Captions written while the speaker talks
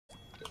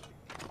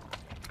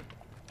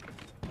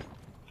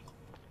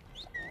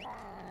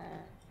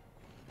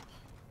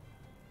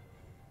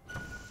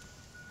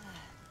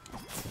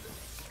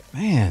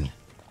Man.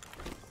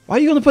 Why are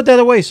you gonna put that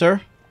away,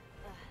 sir?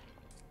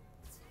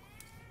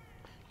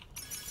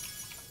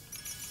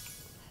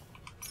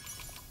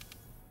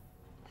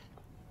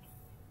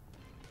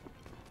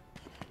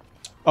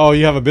 Oh,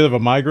 you have a bit of a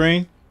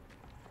migraine?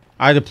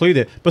 I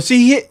depleted. But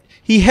see,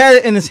 he had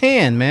it in his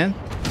hand, man.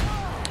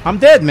 I'm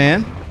dead,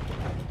 man.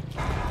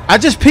 I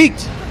just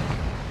peeked.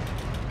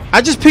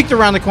 I just peeked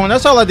around the corner.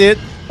 That's all I did.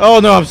 Oh,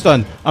 no, I'm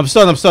stunned. I'm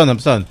stunned. I'm stunned. I'm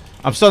stunned.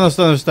 I'm stunned.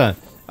 I'm stunned.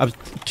 I'm stunned.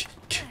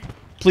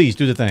 Please,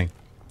 do the thing.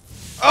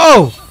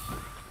 Oh!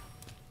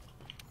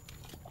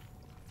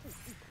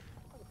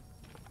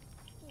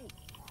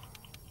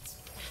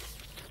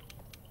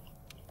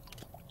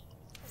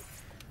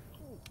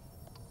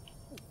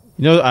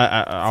 You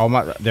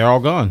know, they're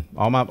all gone.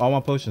 All my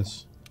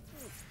potions.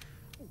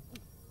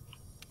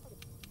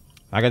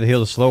 I got to heal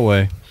the slow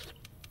way.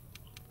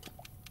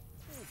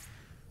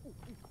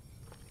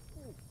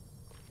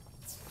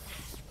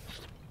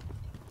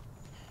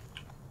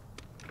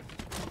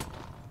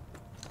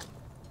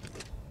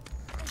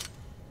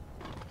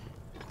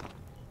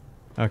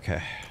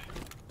 Okay.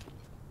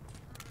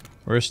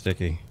 Where's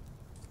Sticky?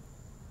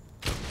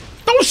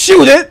 Don't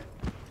shoot it!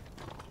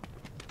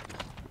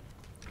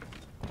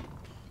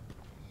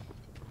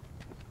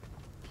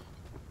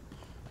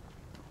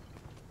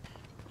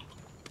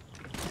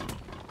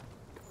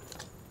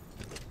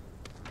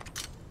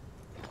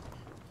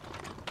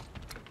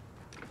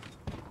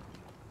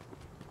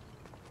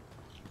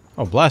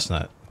 Oh, blast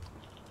nut.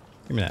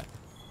 Give me that.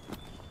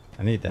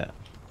 I need that.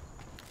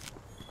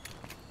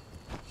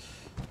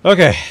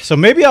 Okay, so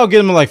maybe I'll get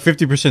him like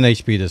 50%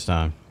 HP this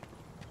time.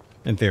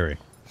 In theory.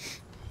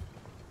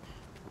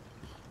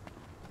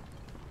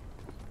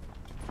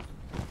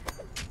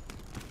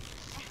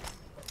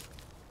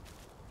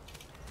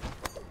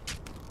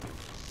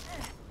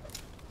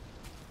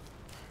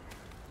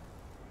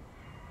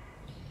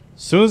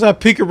 As soon as I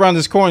peek around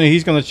this corner,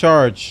 he's gonna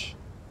charge.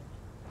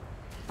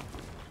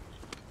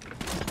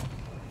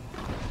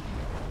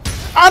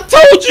 I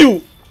told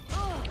you!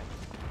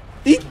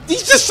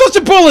 He's just such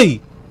a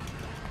bully!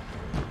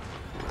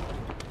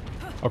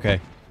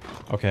 Okay.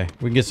 Okay.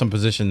 We can get some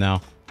position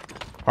now.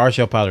 Hard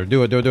shell powder.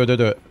 Do it, do it, do it,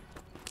 do it.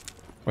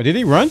 Oh, did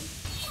he run?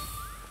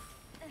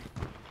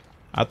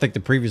 I think the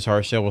previous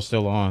hard shell was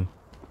still on.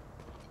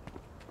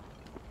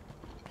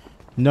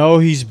 No,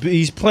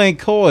 he's playing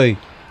coy.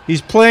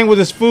 He's playing with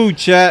his food,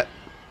 chat.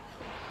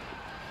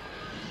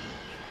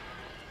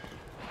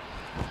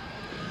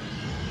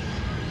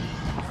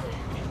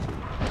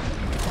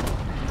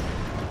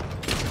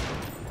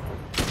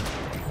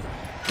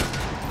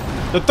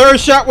 The third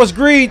shot was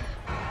greed.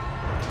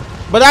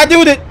 But I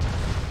do it.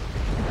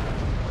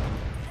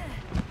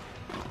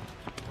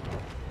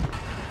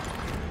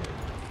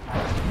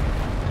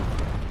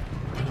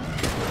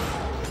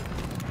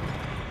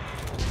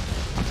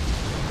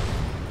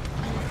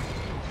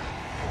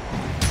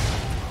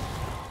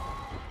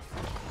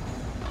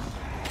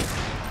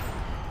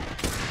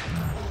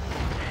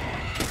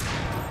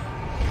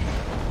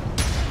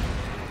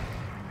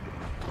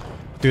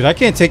 Dude, I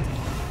can't take...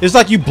 It's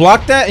like you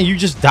block that and you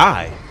just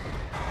die.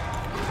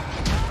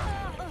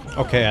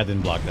 Okay, I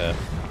didn't block that.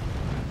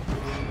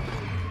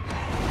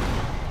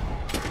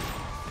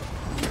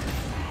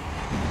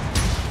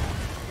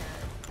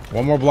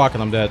 One more block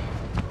and I'm dead.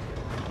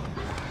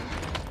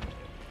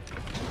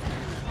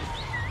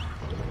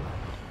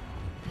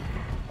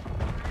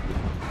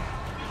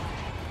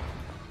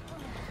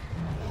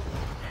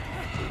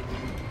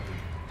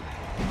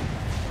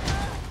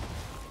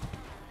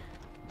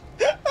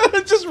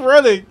 Just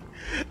running.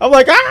 I'm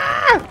like,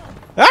 ah!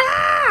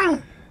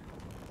 Ah!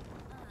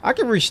 I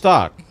can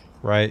restock.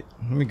 Right,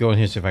 let me go in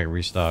here and see if I can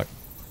restock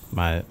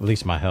at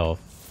least my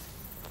health.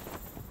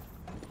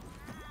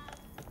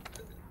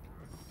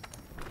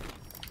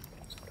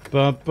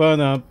 Yeah,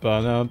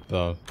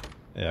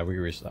 we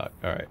can restock.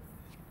 All right.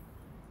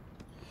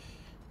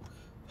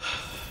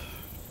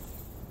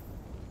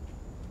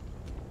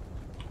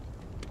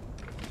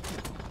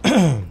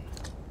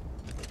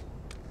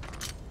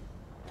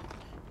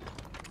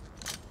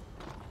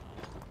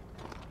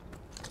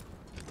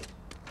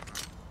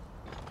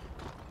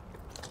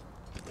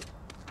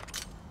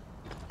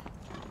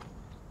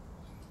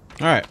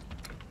 Alright.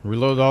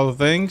 Reload all the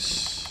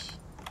things.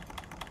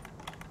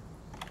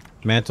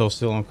 Mantle's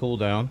still on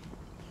cooldown.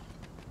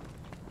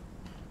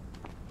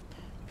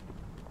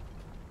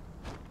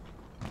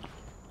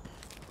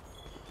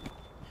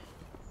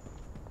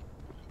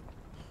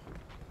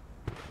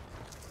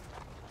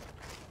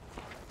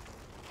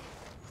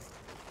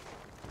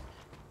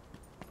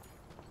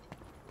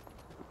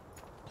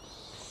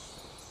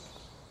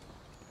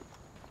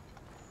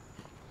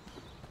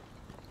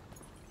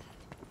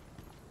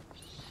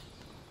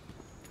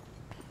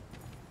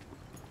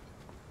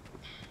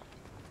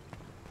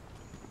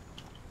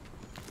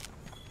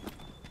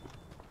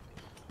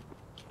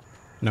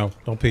 No,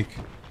 don't peek.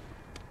 Can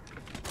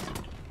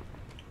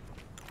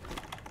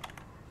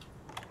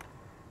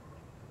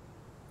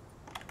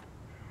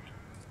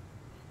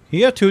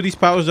you have two of these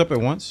powers up at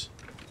once?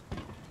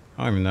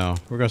 I don't even know.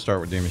 We're gonna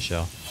start with Demon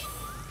Shell.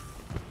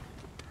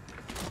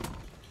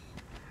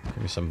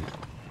 Give me some.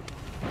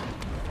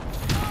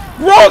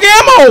 Rogue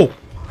ammo!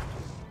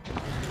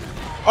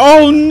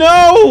 Oh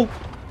no!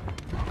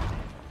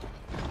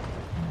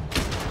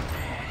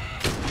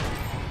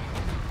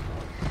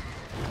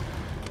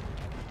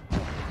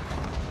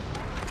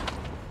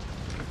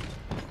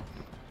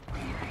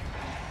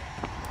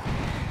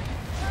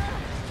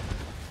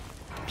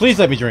 Please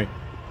let me drink.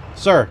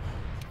 Sir,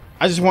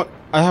 I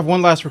have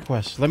one last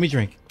request. Let me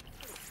drink.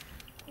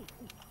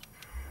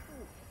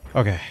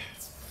 Okay.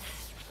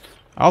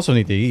 I also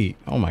need to eat.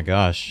 Oh my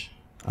gosh.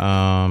 Did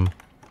I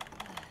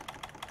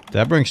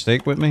bring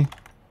steak with me?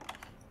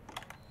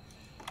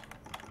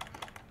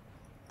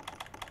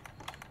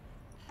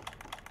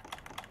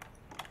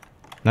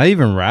 Not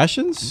even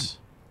rations?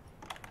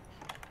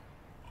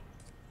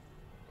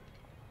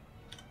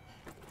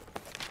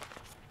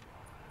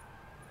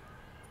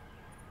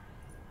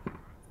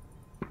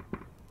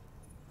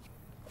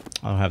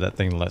 I don't have that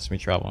thing that lets me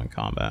travel in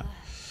combat.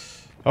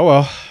 Oh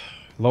well.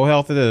 Low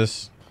health it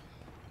is.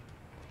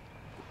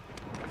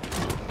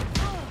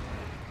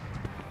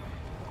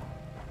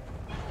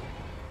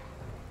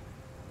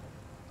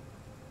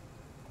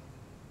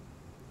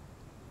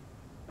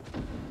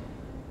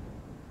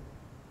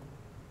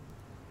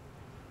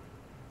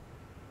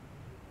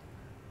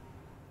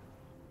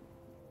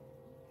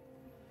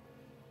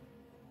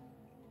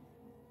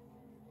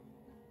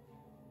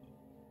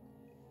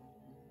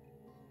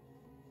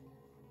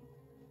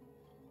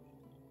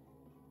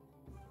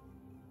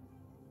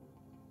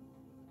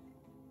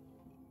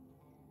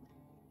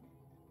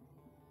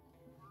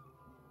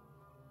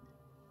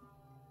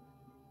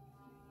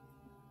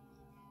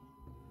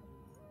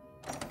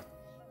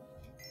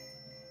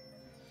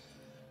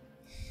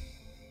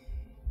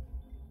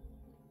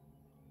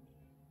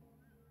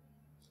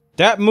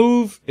 That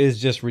move is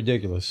just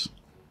ridiculous.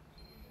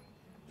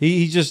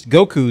 He just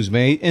Goku's,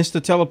 man. He insta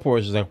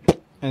teleports, like,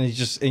 and he's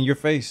just in your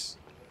face.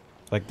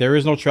 Like there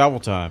is no travel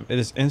time. It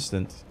is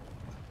instant.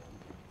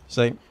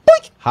 Say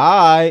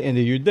hi, and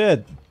then you're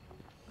dead.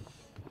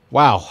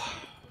 Wow.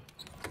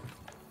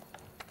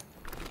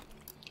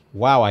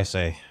 Wow, I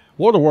say.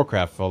 World of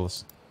Warcraft,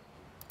 fellas.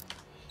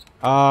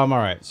 All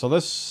right. So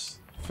let's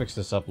fix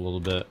this up a little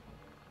bit.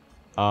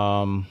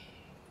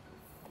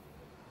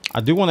 I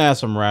do want to add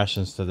some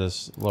rations to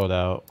this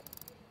loadout.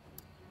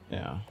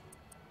 Yeah.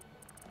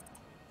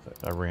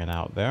 I ran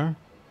out there.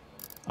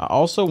 I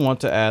also want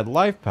to add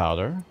life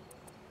powder.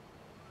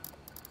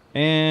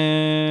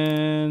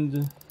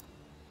 And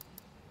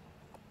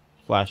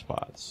flash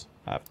pods.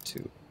 I have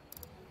 2.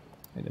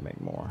 Need to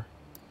make more.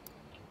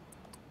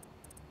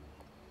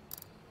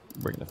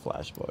 Bring the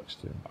flash bugs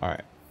too.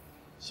 Alright.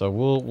 So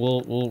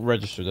we'll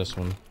register this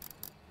one.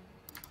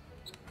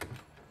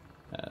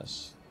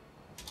 Yes.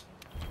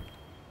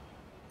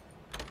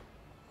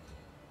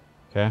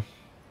 Okay.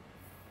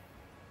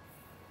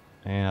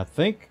 And I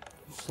think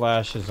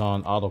Flash is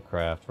on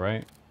autocraft,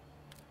 right?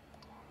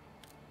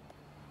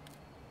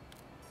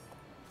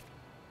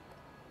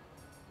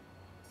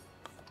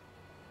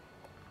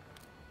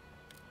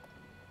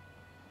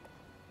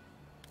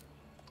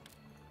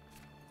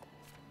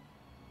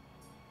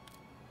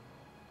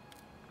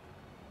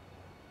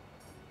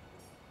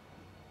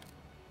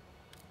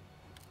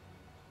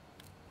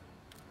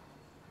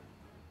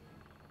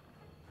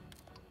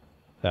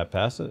 Did I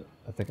pass it?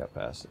 I think I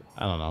passed it.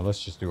 I don't know.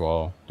 Let's just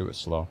do it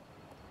slow.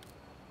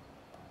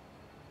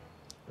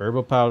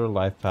 Herbal powder,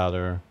 life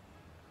powder,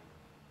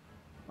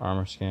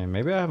 armor scan.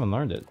 Maybe I haven't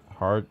learned it.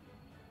 Hard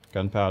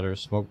gunpowder,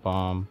 smoke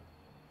bomb,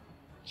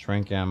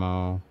 trank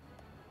ammo,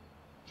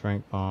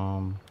 trank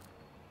bomb,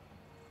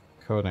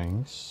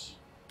 coatings.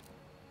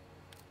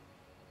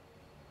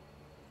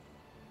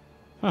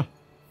 Huh.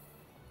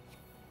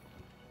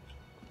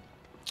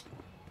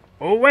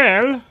 Oh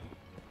well.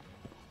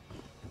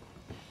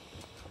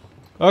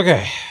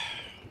 Okay.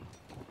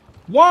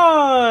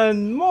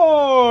 One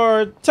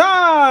more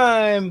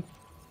time.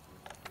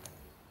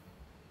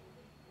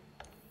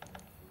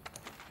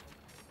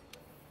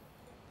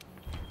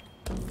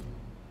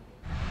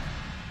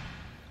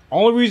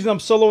 Only reason I'm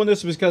soloing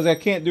this is because I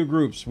can't do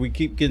groups. We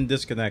keep getting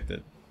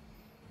disconnected.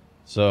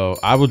 So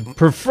I would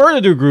prefer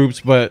to do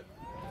groups, but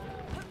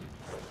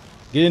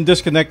getting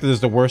disconnected is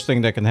the worst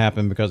thing that can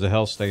happen because the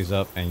health stays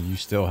up and you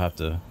still have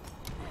to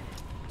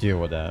deal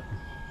with that.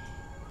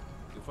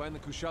 Find the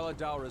Kushala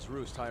Daura's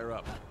roost higher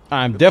up.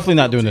 I'm definitely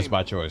not doing this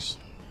by choice.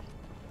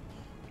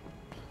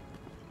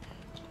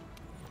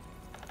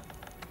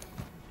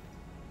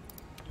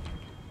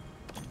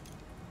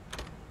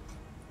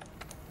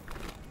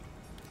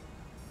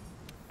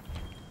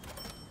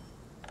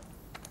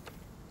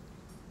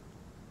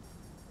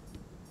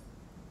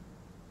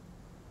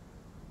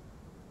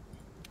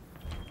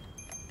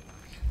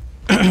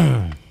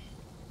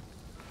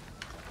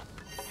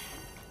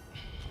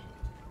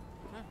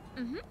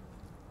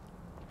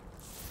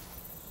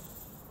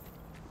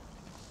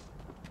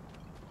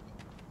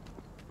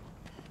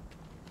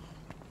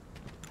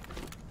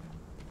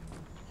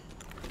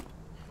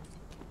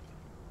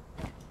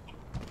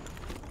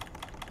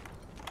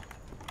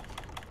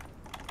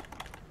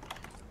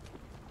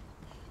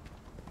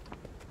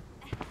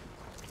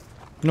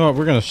 You know what?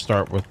 We're gonna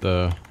start with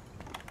the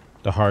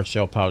hard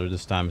shell powder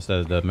this time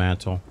instead of the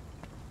mantle.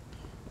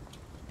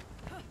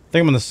 I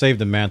think I'm gonna save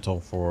the mantle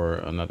for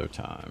another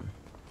time.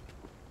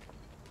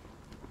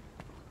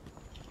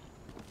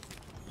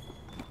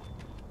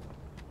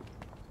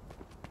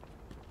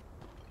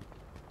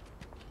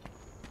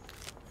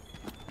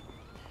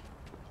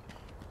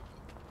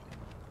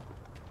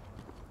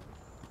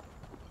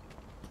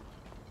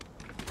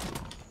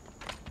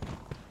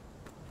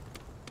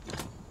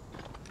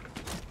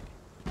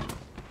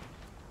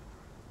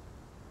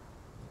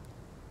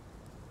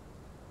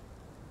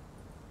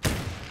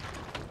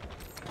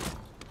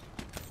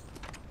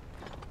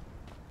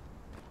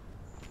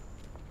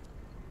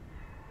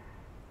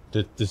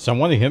 Did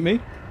somebody hit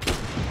me?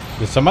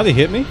 Did somebody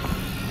hit me?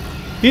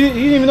 He didn't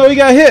even know he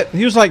got hit.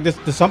 He was like, did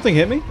something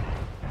hit me?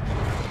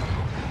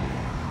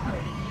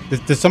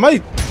 Did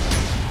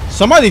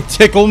somebody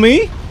tickle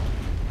me?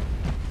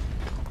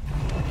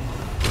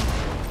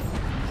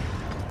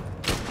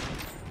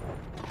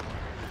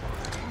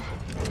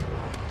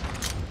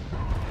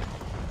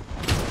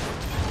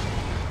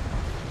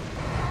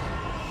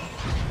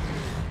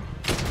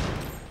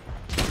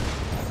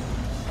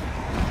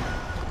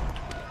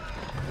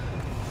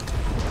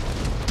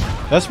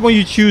 That's when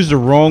you choose the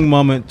wrong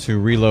moment to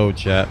reload,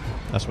 chat.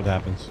 That's what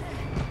happens.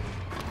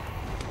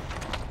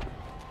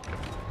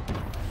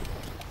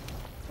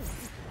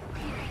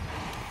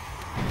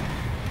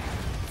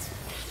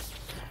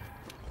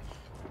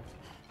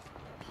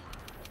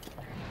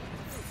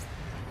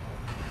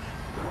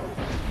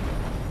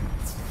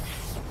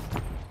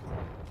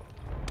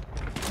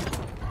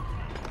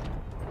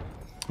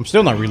 I'm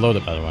still not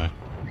reloaded, by the way.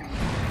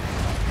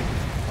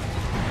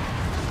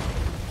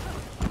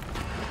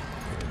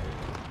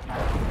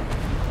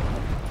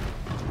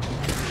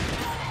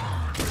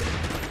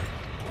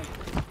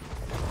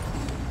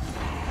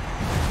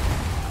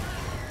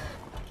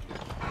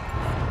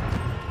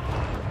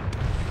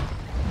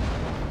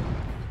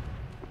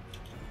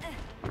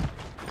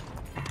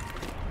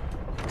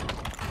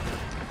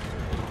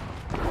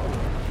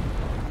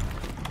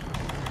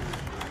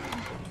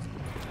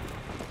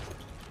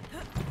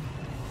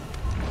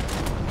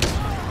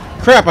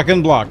 Crap, I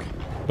couldn't block.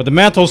 But the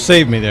mantle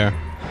saved me there.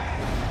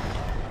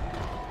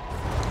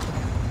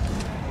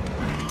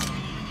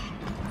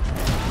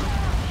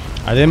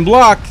 I didn't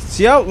block.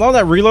 See how long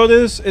that reload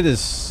is? It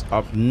is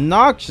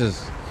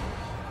obnoxious.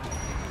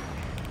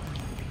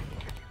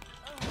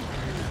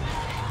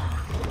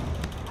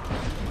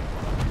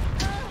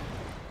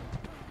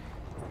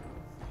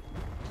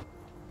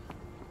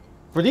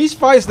 For these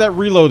fights, that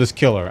reload is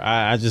killer.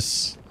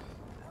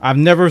 I've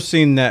never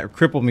seen that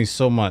cripple me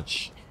so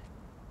much.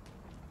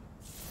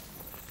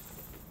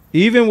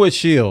 Even with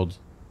shield.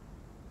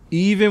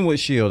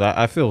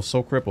 I feel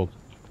so crippled.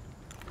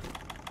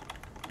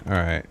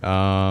 Alright,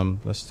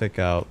 let's take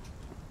out...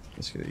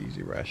 Let's get an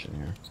easy ration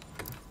here.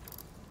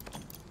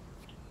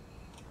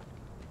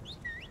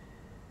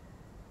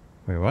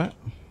 Wait, what?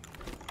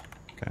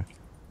 Okay.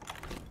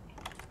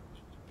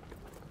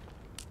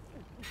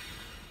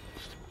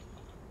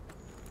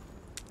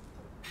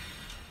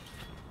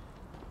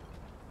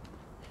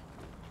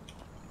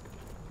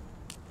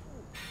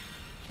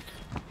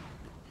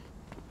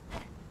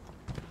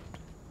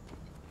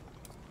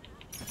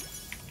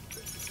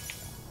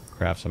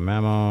 Craft some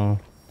ammo.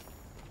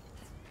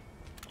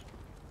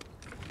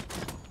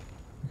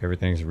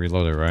 Everything's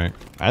reloaded, right?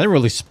 I didn't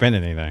really spend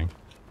anything.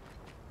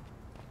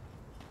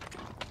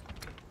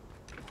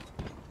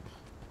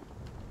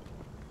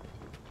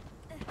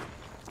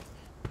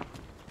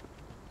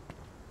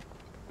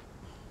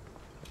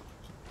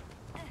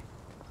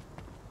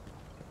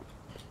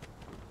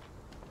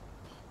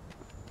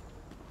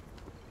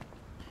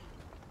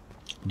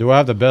 Do I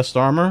have the best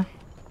armor?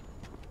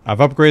 I've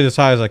upgraded as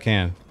high as I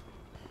can.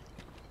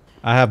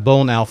 I have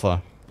Bone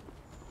Alpha.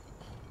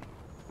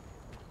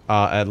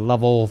 At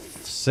level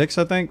 6,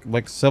 I think?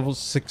 Like level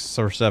 6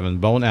 or 7.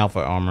 Bone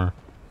Alpha armor.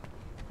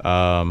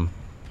 I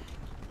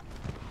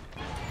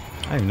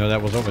didn't even know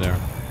that was over there.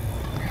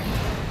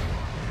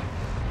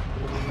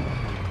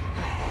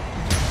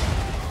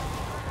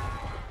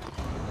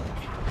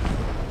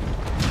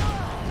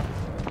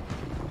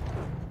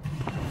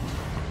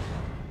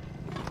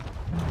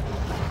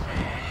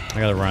 I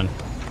gotta run.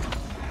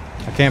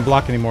 I can't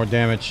block any more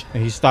damage,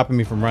 and he's stopping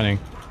me from running.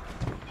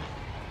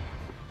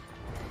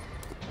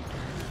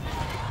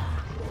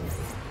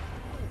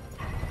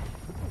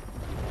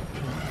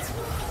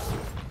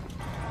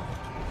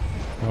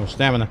 No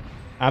stamina.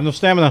 I have no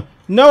stamina.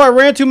 No, I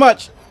ran too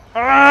much.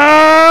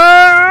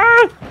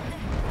 Ah!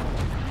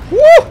 Woo!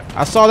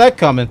 I saw that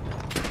coming.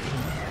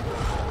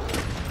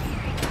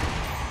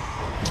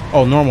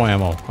 Oh, normal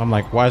ammo. I'm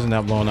like, why isn't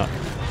that blowing up?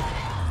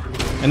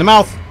 In the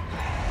mouth.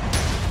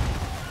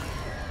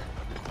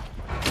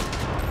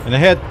 In the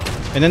head.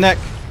 In the neck.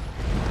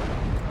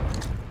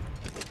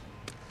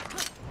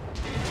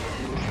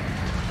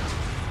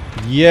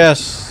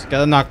 Yes.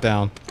 Got a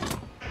knockdown.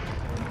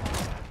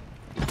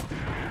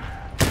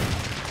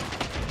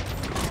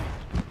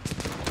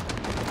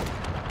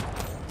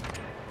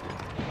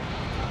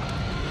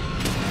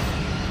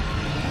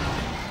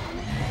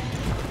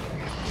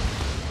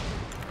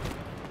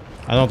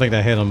 I don't think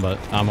that hit him, but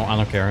I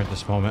don't care at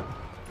this moment.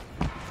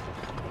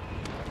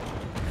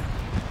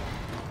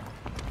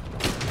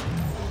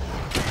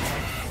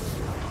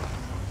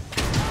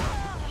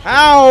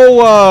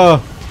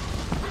 Ow!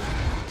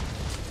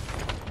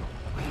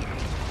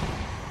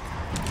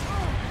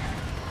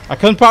 I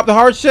couldn't pop the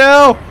hard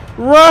shell!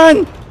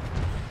 Run!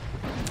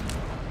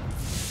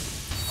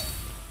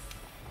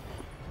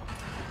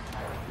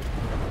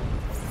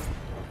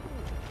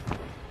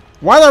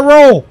 Why'd I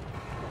roll?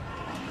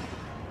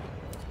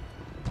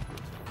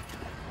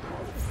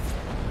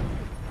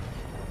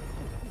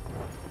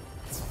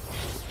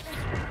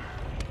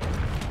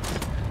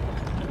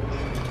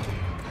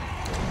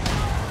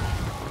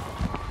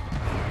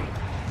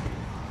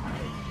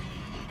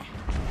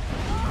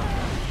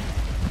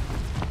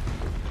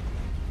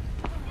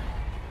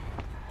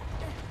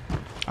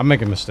 I'm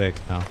making a mistake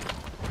now.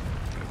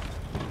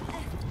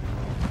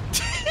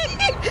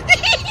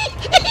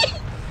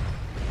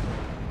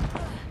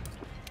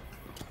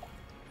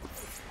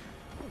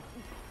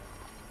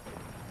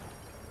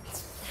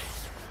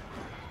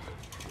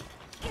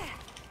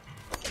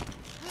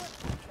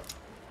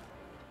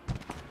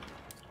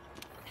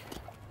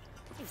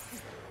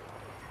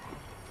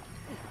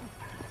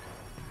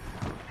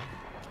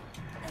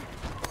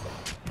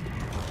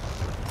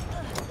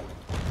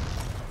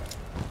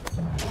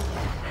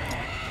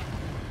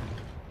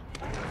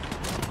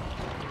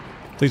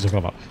 Please don't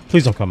come up.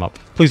 Please don't come up.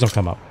 Please don't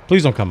come up.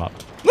 Please don't come up.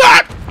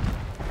 Ah!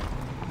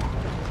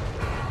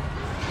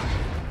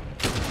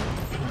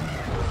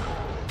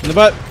 In the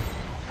butt.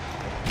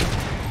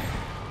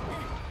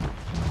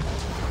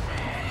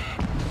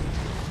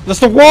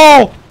 That's the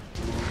wall!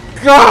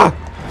 God!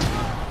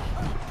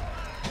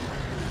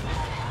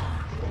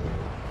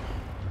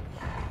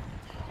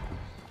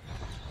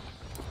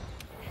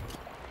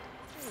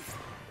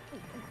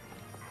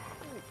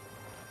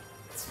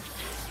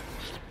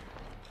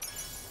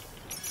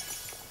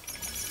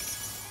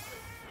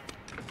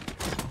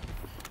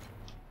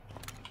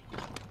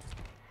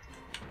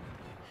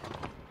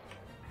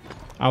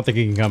 I don't think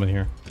he can come in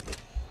here.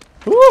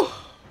 Woo!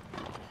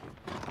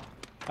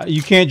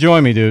 You can't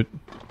join me, dude.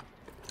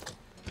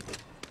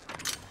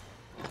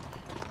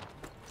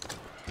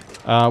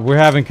 We're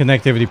having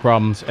connectivity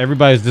problems.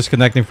 Everybody's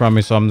disconnecting from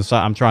me, so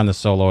I'm trying to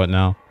solo it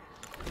now.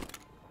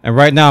 And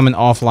right now I'm in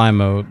offline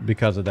mode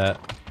because of that.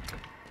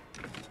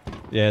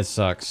 Yeah, it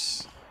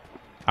sucks.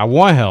 I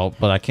want help,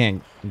 but I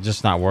can't. It's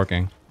just not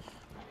working.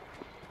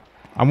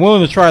 I'm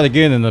willing to try it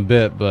again in a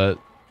bit, but...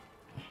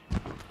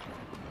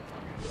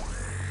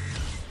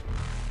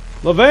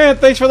 Levan,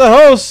 thanks for the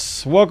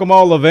hosts. Welcome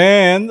all,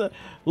 Levan.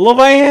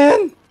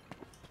 Levan!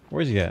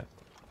 Where's he at?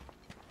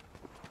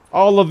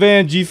 All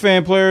Levan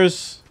G-Fan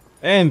players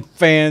and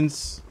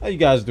fans. How you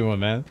guys doing,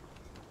 man?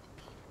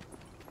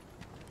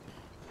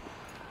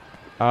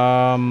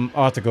 I'll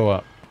have to go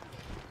up.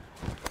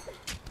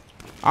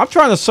 I'm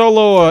trying to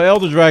solo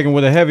Elder Dragon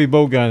with a heavy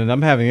bow gun, and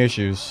I'm having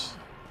issues.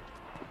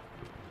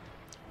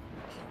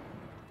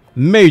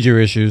 Major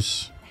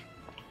issues.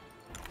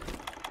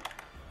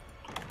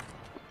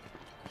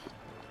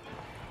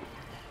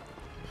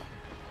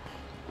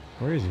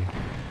 Where is he?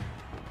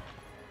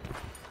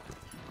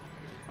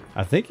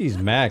 I think he's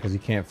mad because he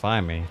can't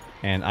find me.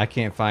 And I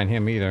can't find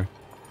him either.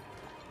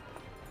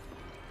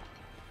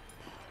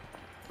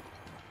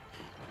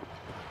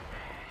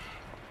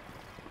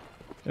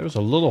 There was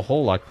a little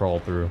hole I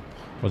crawled through.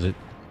 Was it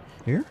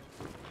here?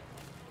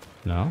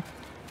 No.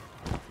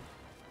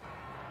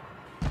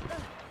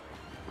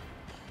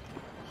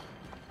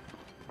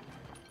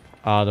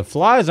 The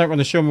flies aren't going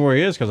to show me where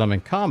he is because I'm in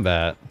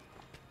combat.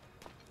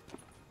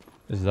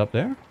 Is it up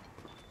there?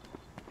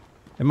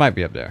 It might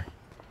be up there.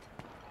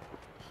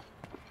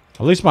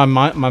 At least my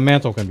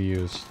mantle can be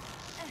used.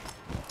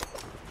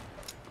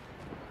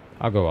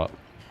 I'll go up.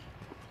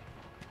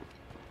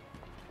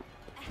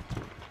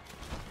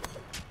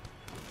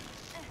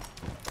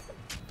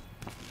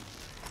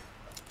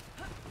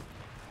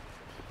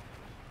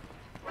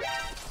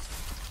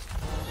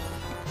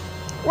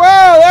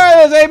 Well,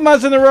 there it is. 8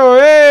 months in a row.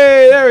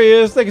 Hey, there he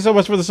is. Thank you so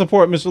much for the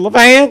support, Mr.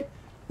 Levan.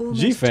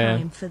 G-Fan.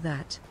 Time for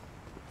that.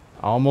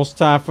 Almost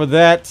time for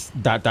that.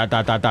 Dot, dot,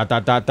 dot, dot, dot,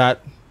 dot, dot, dot.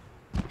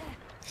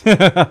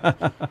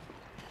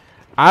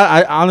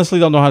 I honestly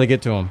don't know how to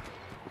get to him.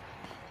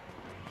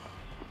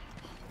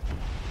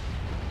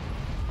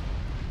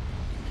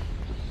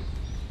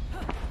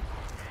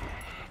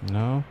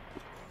 No.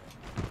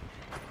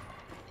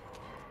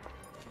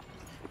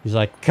 He's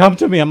like, come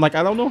to me. I'm like,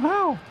 I don't know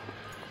how.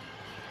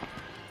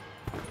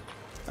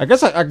 I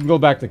guess I can go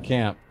back to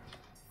camp.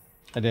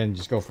 And then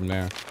just go from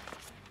there.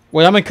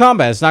 Wait, I'm in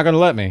combat. It's not going to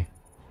let me.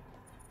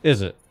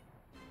 Is it?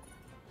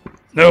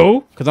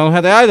 No, because I don't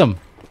have the item.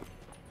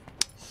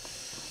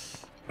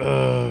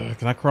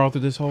 Can I crawl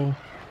through this hole?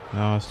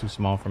 No, it's too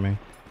small for me.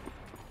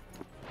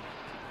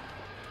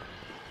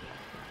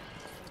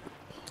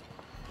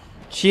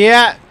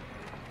 Chat.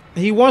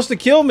 He wants to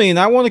kill me, and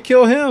I want to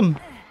kill him.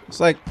 It's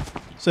like,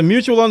 it's a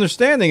mutual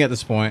understanding at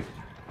this point.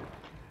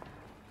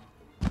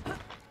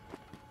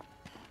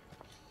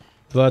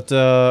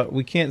 But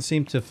we can't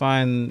seem to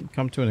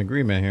come to an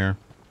agreement here.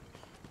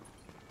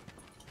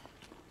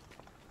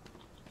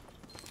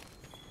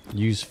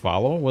 Use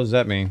follow? What does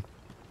that mean?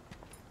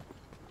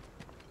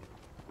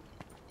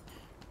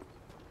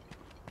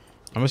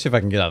 I'm gonna see if I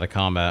can get out of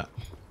combat.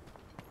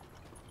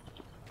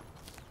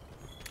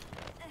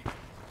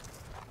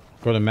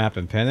 Go to map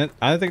and pin it.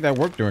 I didn't think that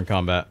worked during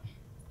combat.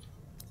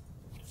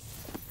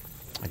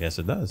 I guess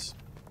it does.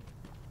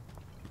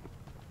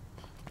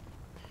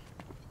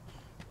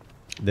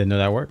 Didn't know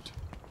that worked.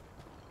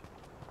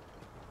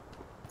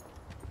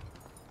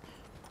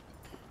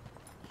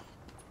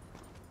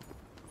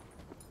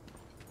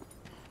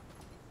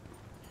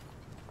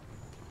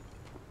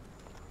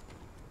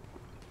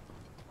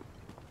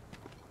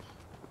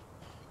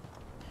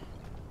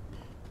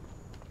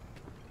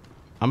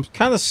 I'm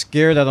kind of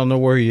scared I don't know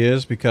where he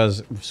is,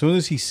 because as soon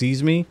as he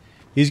sees me,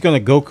 he's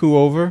gonna Goku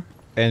over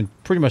and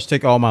pretty much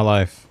take all my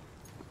life.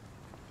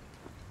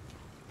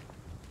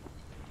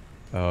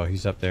 Oh,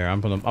 he's up there. I'm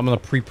gonna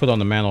pre-put on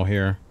the mantle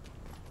here.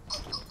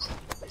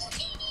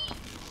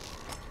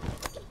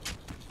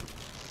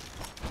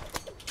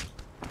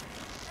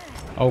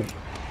 Oh.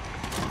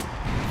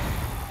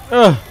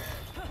 Ugh.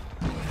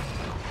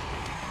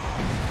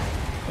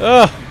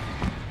 Ugh.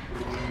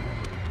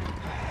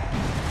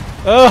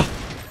 Ugh.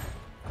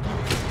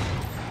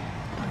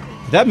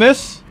 Did that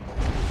miss?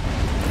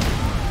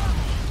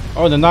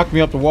 Oh, they knocked me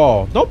up the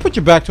wall. Don't put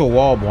your back to a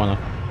wall, Bwana.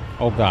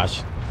 Oh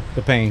gosh,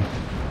 the pain.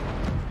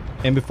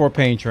 And before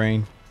pain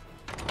train.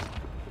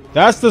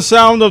 That's the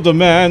sound of the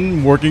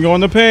man working on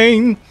the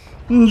pain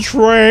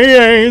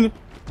train.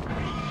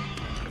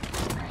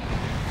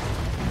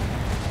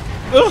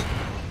 Ugh.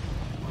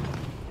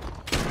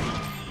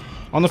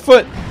 On the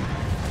foot.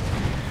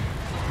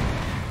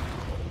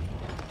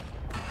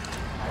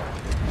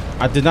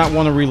 I did not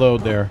want to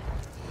reload there.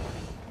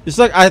 It's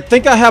like I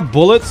think I have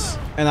bullets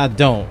and I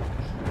don't.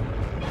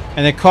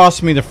 And it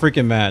cost me the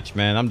freaking match,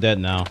 man. I'm dead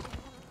now.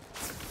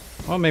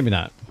 Well, maybe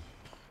not.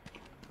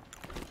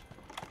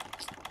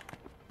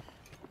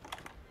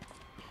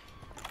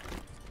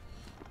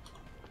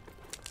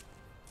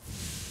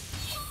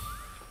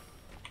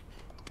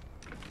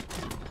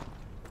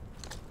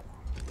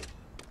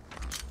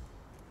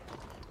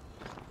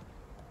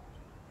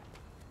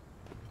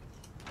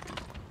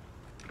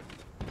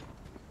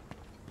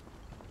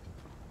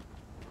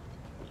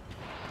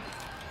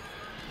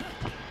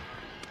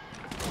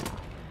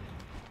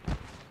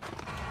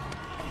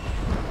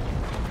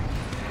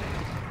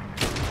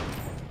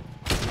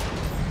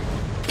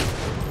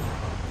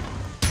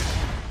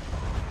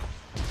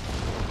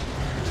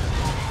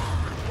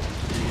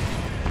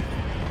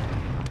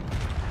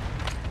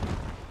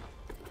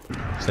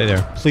 Stay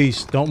there.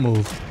 Please, don't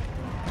move.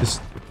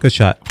 Just good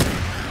shot.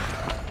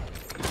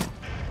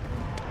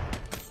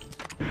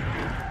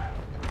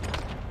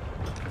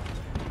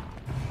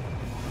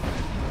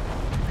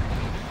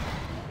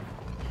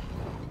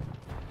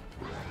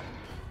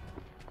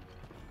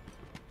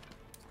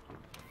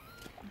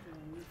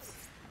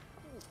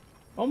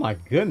 Oh my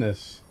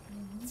goodness.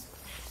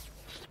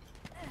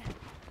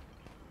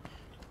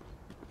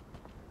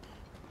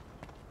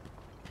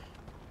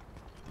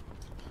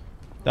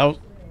 That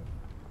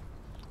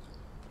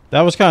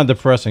was kind of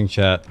depressing,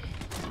 chat.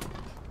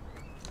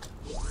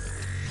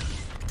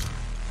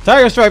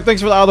 Tiger Stripe,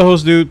 thanks for the auto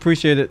host, dude.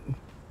 Appreciate it.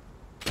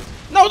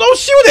 No, don't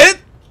shoot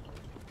it!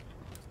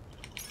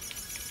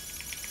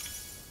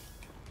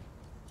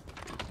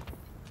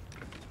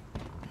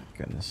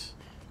 Goodness.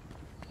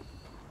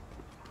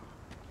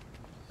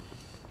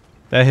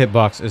 That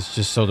hitbox is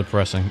just so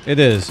depressing. It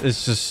is.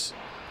 It's just...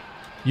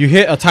 You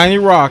hit a tiny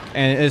rock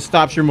and it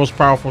stops your most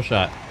powerful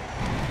shot.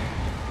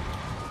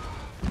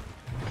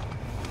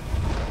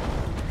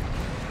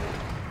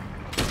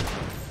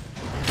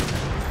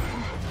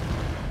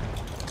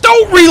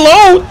 Don't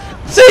reload!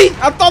 See?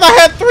 I thought I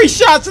had 3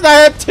 shots and I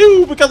had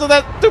 2 because of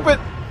that stupid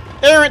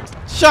errant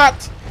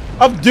shot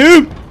of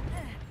doom.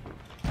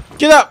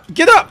 Get up!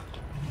 Get up!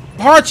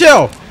 Hard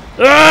shell!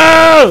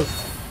 Ah!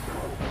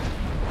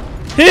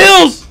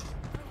 Heals!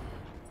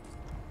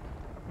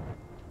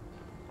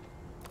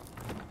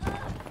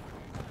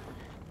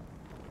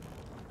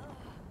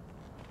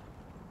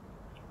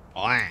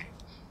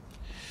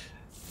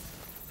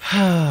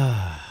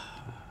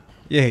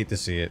 You hate to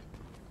see it.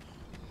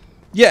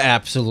 You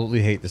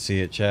absolutely hate to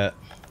see it, chat.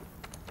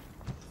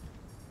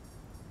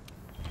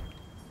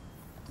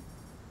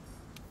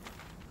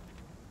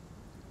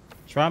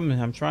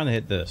 I'm trying to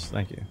hit this.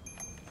 Thank you.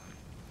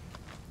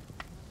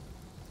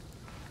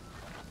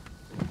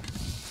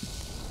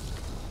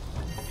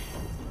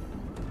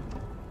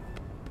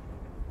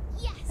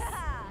 Yes.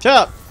 Shut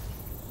up!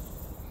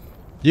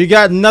 You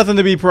got nothing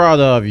to be proud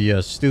of, you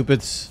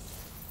stupids.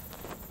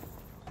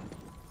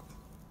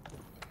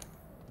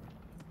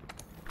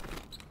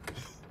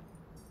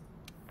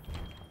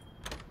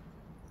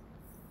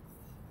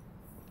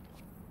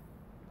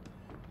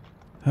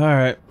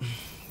 Alright.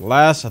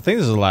 I think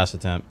this is the last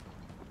attempt.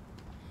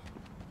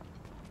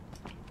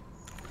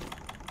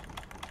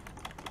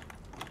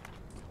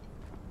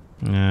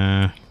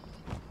 Nah.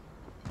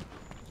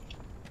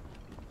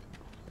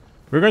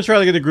 We're gonna try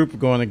to get the group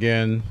going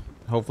again.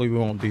 Hopefully we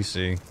won't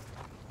DC.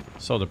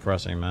 So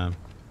depressing, man.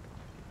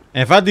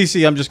 And if I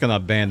DC, I'm just gonna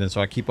abandon so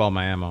I keep all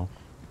my ammo.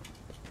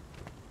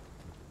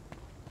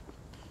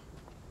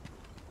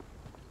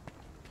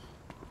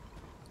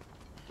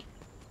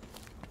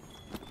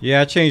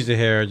 Yeah, I changed the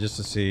hair just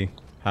to see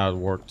how it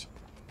worked.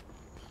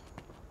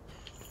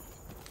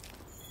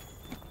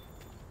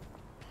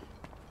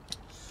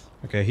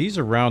 Okay, he's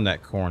around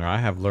that corner. I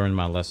have learned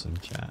my lesson,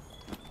 chat.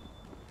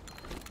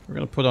 We're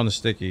gonna put on the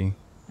sticky,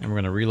 and we're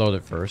gonna reload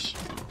it first.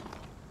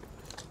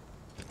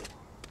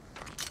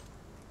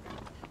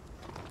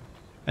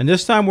 And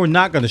this time we're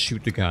not gonna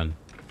shoot the gun.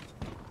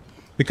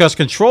 Because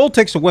control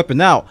takes the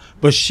weapon out,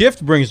 but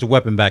shift brings the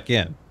weapon back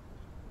in.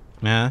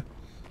 Yeah.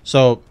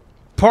 So,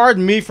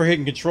 pardon me for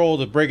hitting control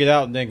to break it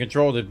out and then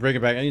control to bring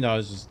it back. You know,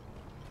 it's just...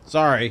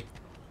 Sorry.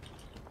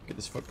 Get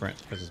this footprint,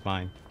 because it's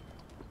mine.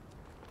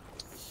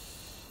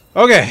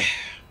 Okay.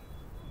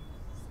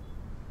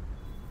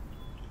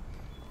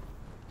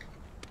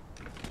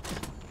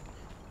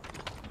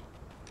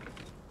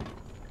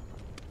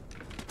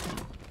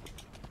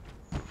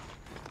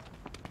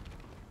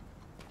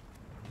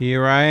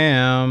 Here I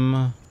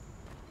am.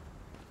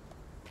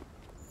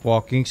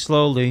 Walking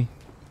slowly.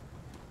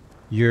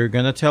 You're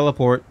gonna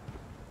teleport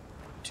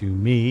to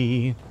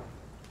me.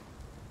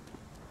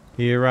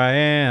 Here I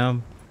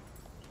am.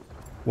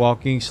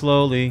 Walking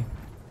slowly.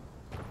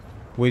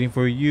 Waiting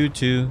for you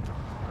to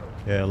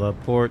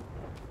teleport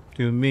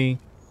to me.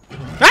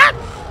 Ah!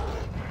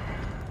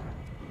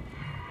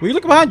 What are you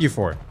looking behind you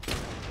for?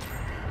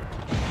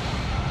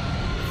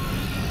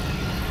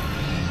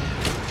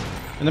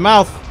 In the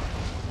mouth.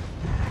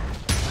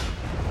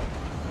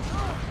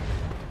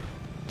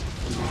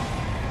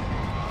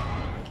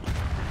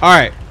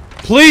 Alright.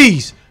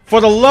 Please, for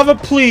the love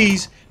of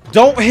please,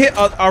 don't hit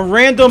a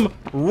random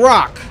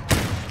rock.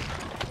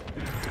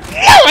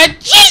 Lord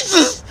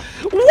Jesus!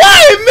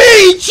 Why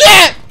me,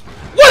 chat?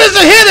 What is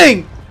it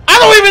hitting? I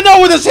don't even know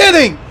what it's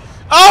hitting.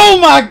 Oh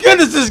my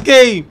goodness, this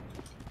game.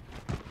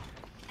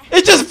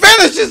 It just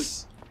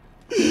vanishes.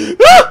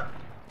 Ah!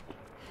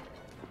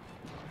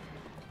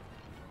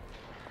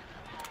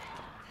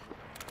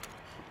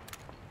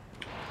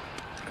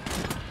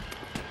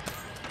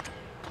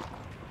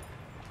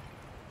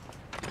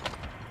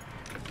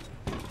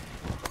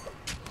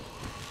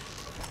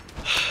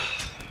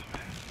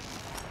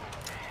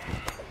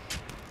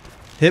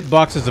 Hit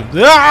boxes of...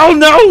 Oh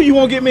no! You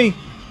won't get me!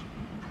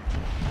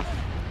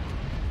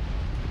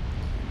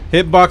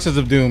 Hit boxes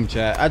of doom,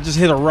 chat. I just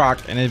hit a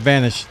rock and it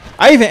vanished.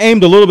 I even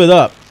aimed a little bit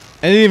up.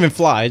 And it didn't even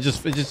fly. It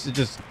just...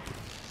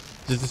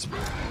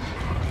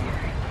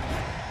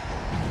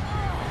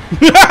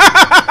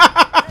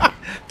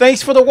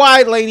 Thanks for the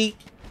wide, lady.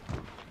 Why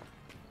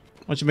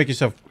don't you make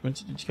yourself... Why don't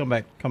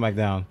you come back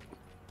down.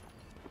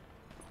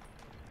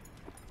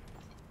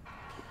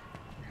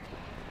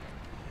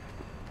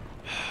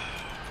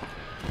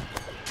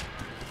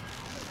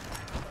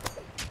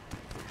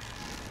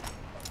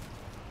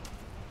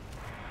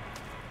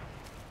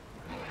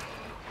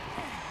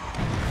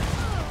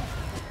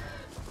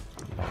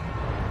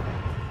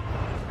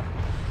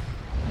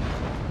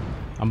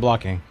 I'm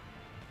blocking.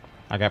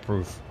 I got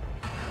proof.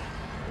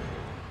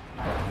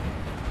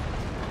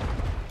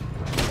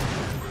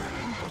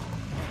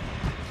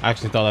 I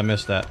actually thought I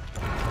missed that.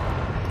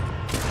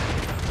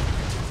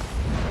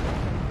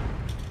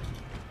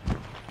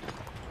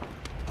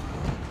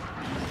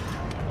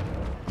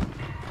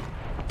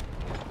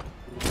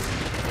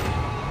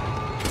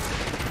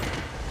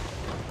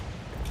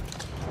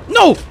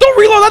 No! Don't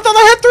reload! I thought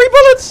I had 3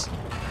 bullets!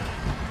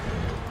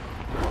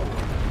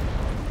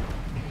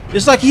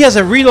 It's like he has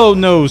a reload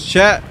nose,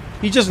 chat.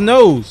 He just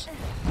knows.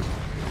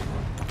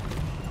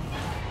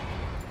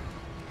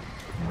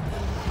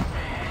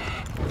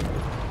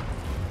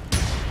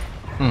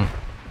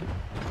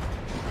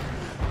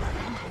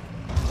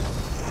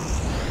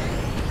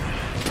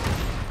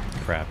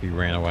 Crap, he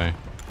ran away.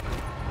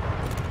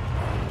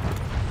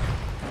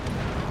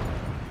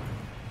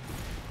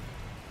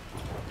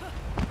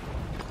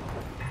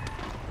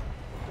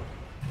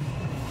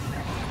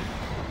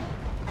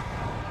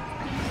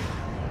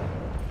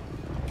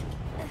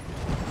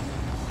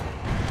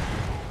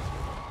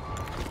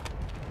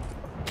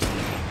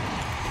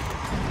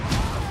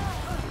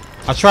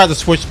 I tried to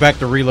switch back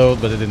to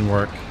reload, but it didn't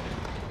work.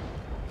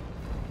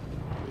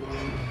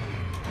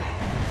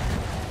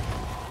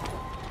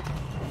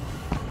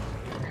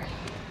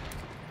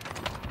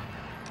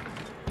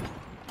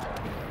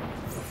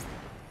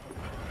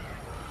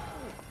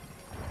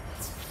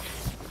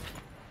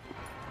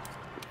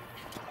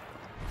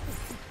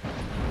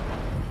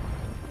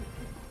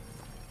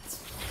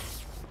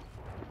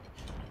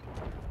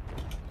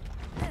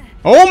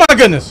 Oh my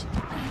goodness!